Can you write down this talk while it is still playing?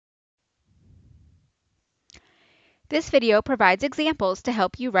This video provides examples to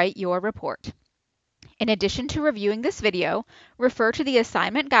help you write your report. In addition to reviewing this video, refer to the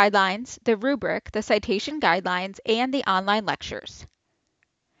assignment guidelines, the rubric, the citation guidelines, and the online lectures.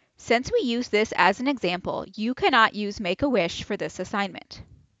 Since we use this as an example, you cannot use Make-A-Wish for this assignment.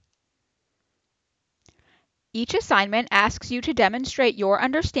 Each assignment asks you to demonstrate your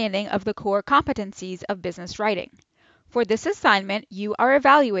understanding of the core competencies of business writing. For this assignment, you are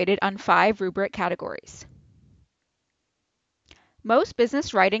evaluated on 5 rubric categories. Most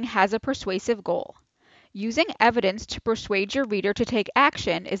business writing has a persuasive goal. Using evidence to persuade your reader to take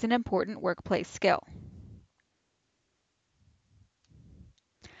action is an important workplace skill.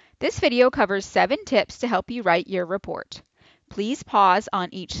 This video covers 7 tips to help you write your report. Please pause on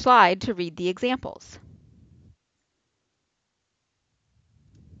each slide to read the examples.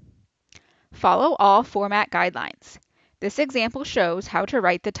 Follow all format guidelines. This example shows how to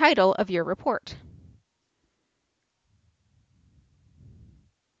write the title of your report.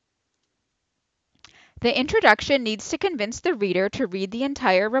 The introduction needs to convince the reader to read the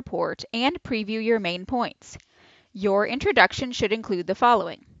entire report and preview your main points. Your introduction should include the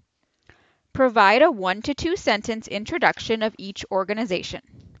following. Provide a 1 to 2 sentence introduction of each organization.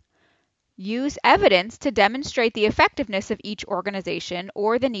 Use evidence to demonstrate the effectiveness of each organization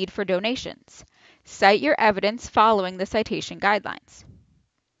or the need for donations. Cite your evidence following the citation guidelines.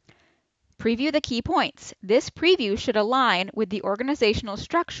 Preview the key points. This preview should align with the organizational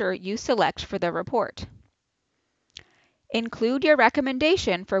structure you select for the report. Include your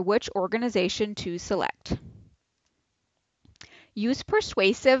recommendation for which organization to select. Use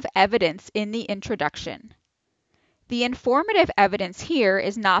persuasive evidence in the introduction. The informative evidence here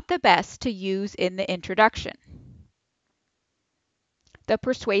is not the best to use in the introduction. The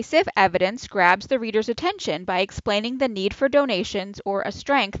persuasive evidence grabs the reader's attention by explaining the need for donations or a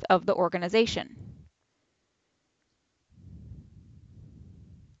strength of the organization.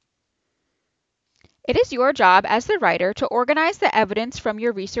 It is your job as the writer to organize the evidence from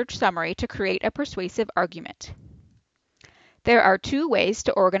your research summary to create a persuasive argument. There are 2 ways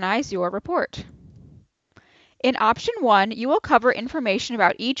to organize your report. In option 1, you will cover information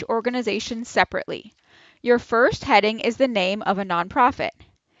about each organization separately. Your first heading is the name of a nonprofit.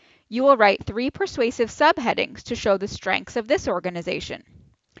 You will write 3 persuasive subheadings to show the strengths of this organization.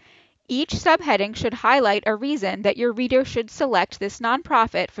 Each subheading should highlight a reason that your reader should select this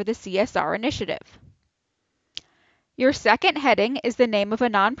nonprofit for the CSR initiative. Your second heading is the name of a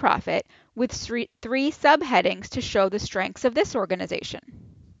nonprofit with 3 subheadings to show the strengths of this organization.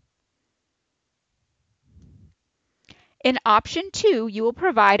 In option 2, you will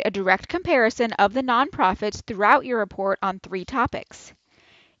provide a direct comparison of the nonprofits throughout your report on 3 topics.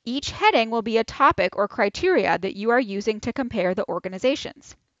 Each heading will be a topic or criteria that you are using to compare the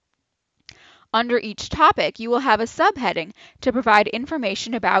organizations. Under each topic, you will have a subheading to provide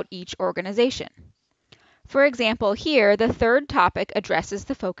information about each organization. For example, here, the 3rd topic addresses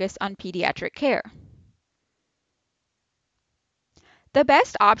the focus on pediatric care. The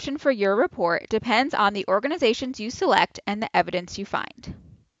best option for your report depends on the organizations you select and the evidence you find.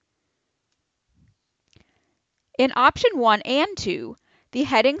 In option 1 and 2, the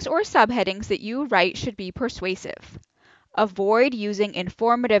headings or subheadings that you write should be persuasive. Avoid using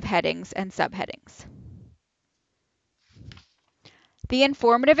informative headings and subheadings. The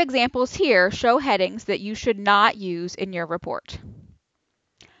informative examples here show headings that you should not use in your report.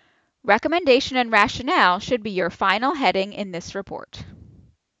 Recommendation and rationale should be your final heading in this report.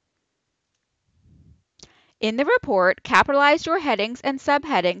 In the report, capitalize your headings and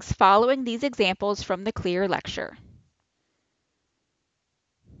subheadings following these examples from the clear lecture.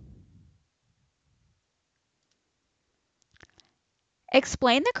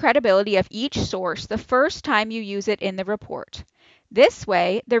 Explain the credibility of each source the first time you use it in the report. This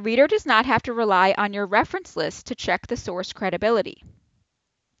way, the reader does not have to rely on your reference list to check the source credibility.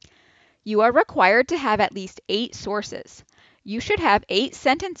 You are required to have at least 8 sources. You should have 8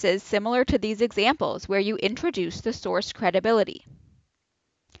 sentences similar to these examples where you introduce the source credibility.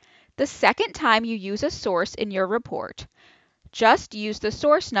 The second time you use a source in your report, just use the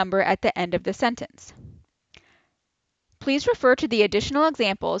source number at the end of the sentence. Please refer to the additional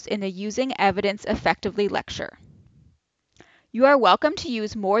examples in the Using Evidence Effectively lecture. You are welcome to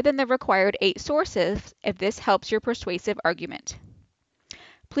use more than the required 8 sources if this helps your persuasive argument.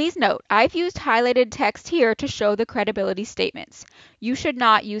 Please note, I've used highlighted text here to show the credibility statements. You should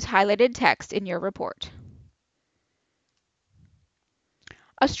not use highlighted text in your report.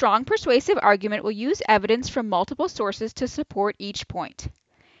 A strong persuasive argument will use evidence from multiple sources to support each point.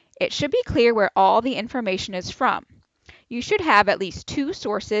 It should be clear where all the information is from. You should have at least 2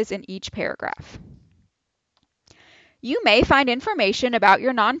 sources in each paragraph. You may find information about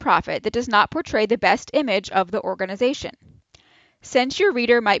your nonprofit that does not portray the best image of the organization. Since your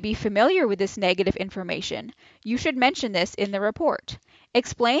reader might be familiar with this negative information, you should mention this in the report.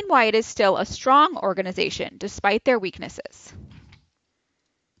 Explain why it is still a strong organization despite their weaknesses.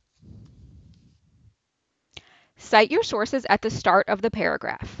 Cite your sources at the start of the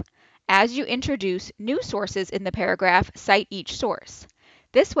paragraph. As you introduce new sources in the paragraph, cite each source.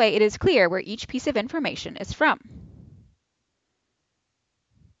 This way it is clear where each piece of information is from.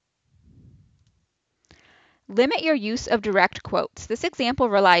 Limit your use of direct quotes. This example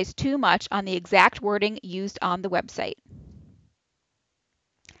relies too much on the exact wording used on the website.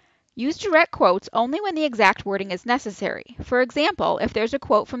 Use direct quotes only when the exact wording is necessary. For example, if there's a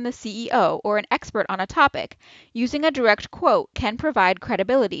quote from the CEO or an expert on a topic, using a direct quote can provide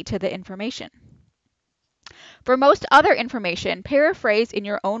credibility to the information. For most other information, paraphrase in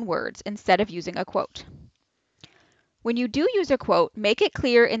your own words instead of using a quote. When you do use a quote, make it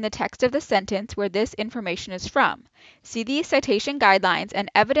clear in the text of the sentence where this information is from. See the citation guidelines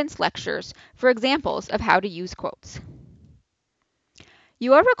and evidence lectures for examples of how to use quotes.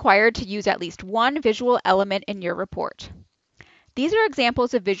 You are required to use at least one visual element in your report. These are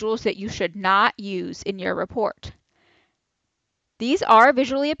examples of visuals that you should not use in your report. These are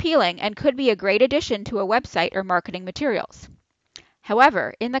visually appealing and could be a great addition to a website or marketing materials.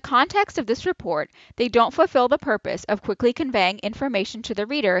 However, in the context of this report, they don't fulfill the purpose of quickly conveying information to the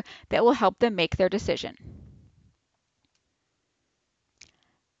reader that will help them make their decision.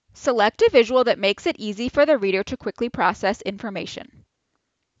 Select a visual that makes it easy for the reader to quickly process information.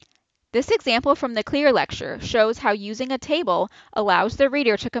 This example from the CLEAR lecture shows how using a table allows the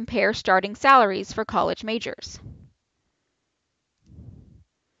reader to compare starting salaries for college majors.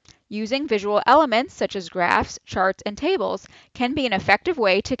 Using visual elements such as graphs, charts, and tables can be an effective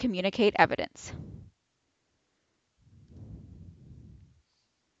way to communicate evidence.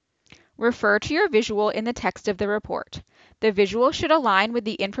 Refer to your visual in the text of the report. The visual should align with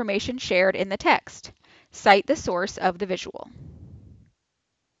the information shared in the text. Cite the source of the visual.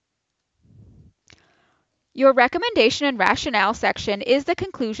 Your recommendation and rationale section is the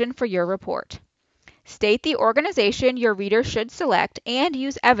conclusion for your report. State the organization your reader should select and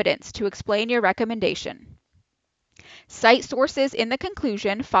use evidence to explain your recommendation. Cite sources in the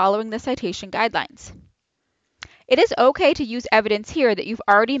conclusion following the citation guidelines. It is okay to use evidence here that you've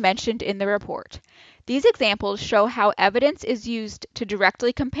already mentioned in the report. These examples show how evidence is used to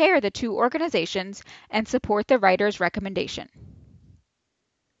directly compare the two organizations and support the writer's recommendation.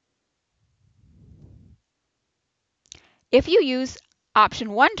 If you use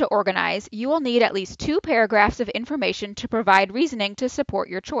Option 1 to organize, you will need at least 2 paragraphs of information to provide reasoning to support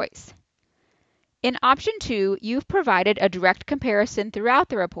your choice. In Option 2, you've provided a direct comparison throughout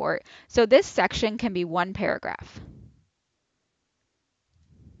the report, so this section can be 1 paragraph.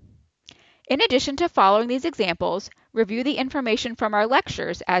 In addition to following these examples, review the information from our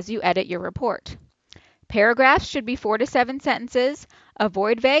lectures as you edit your report. Paragraphs should be 4 to 7 sentences,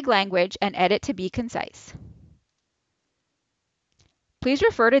 avoid vague language, and edit to be concise. Please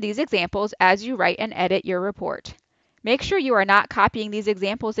refer to these examples as you write and edit your report. Make sure you are not copying these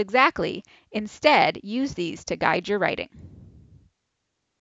examples exactly. Instead, use these to guide your writing.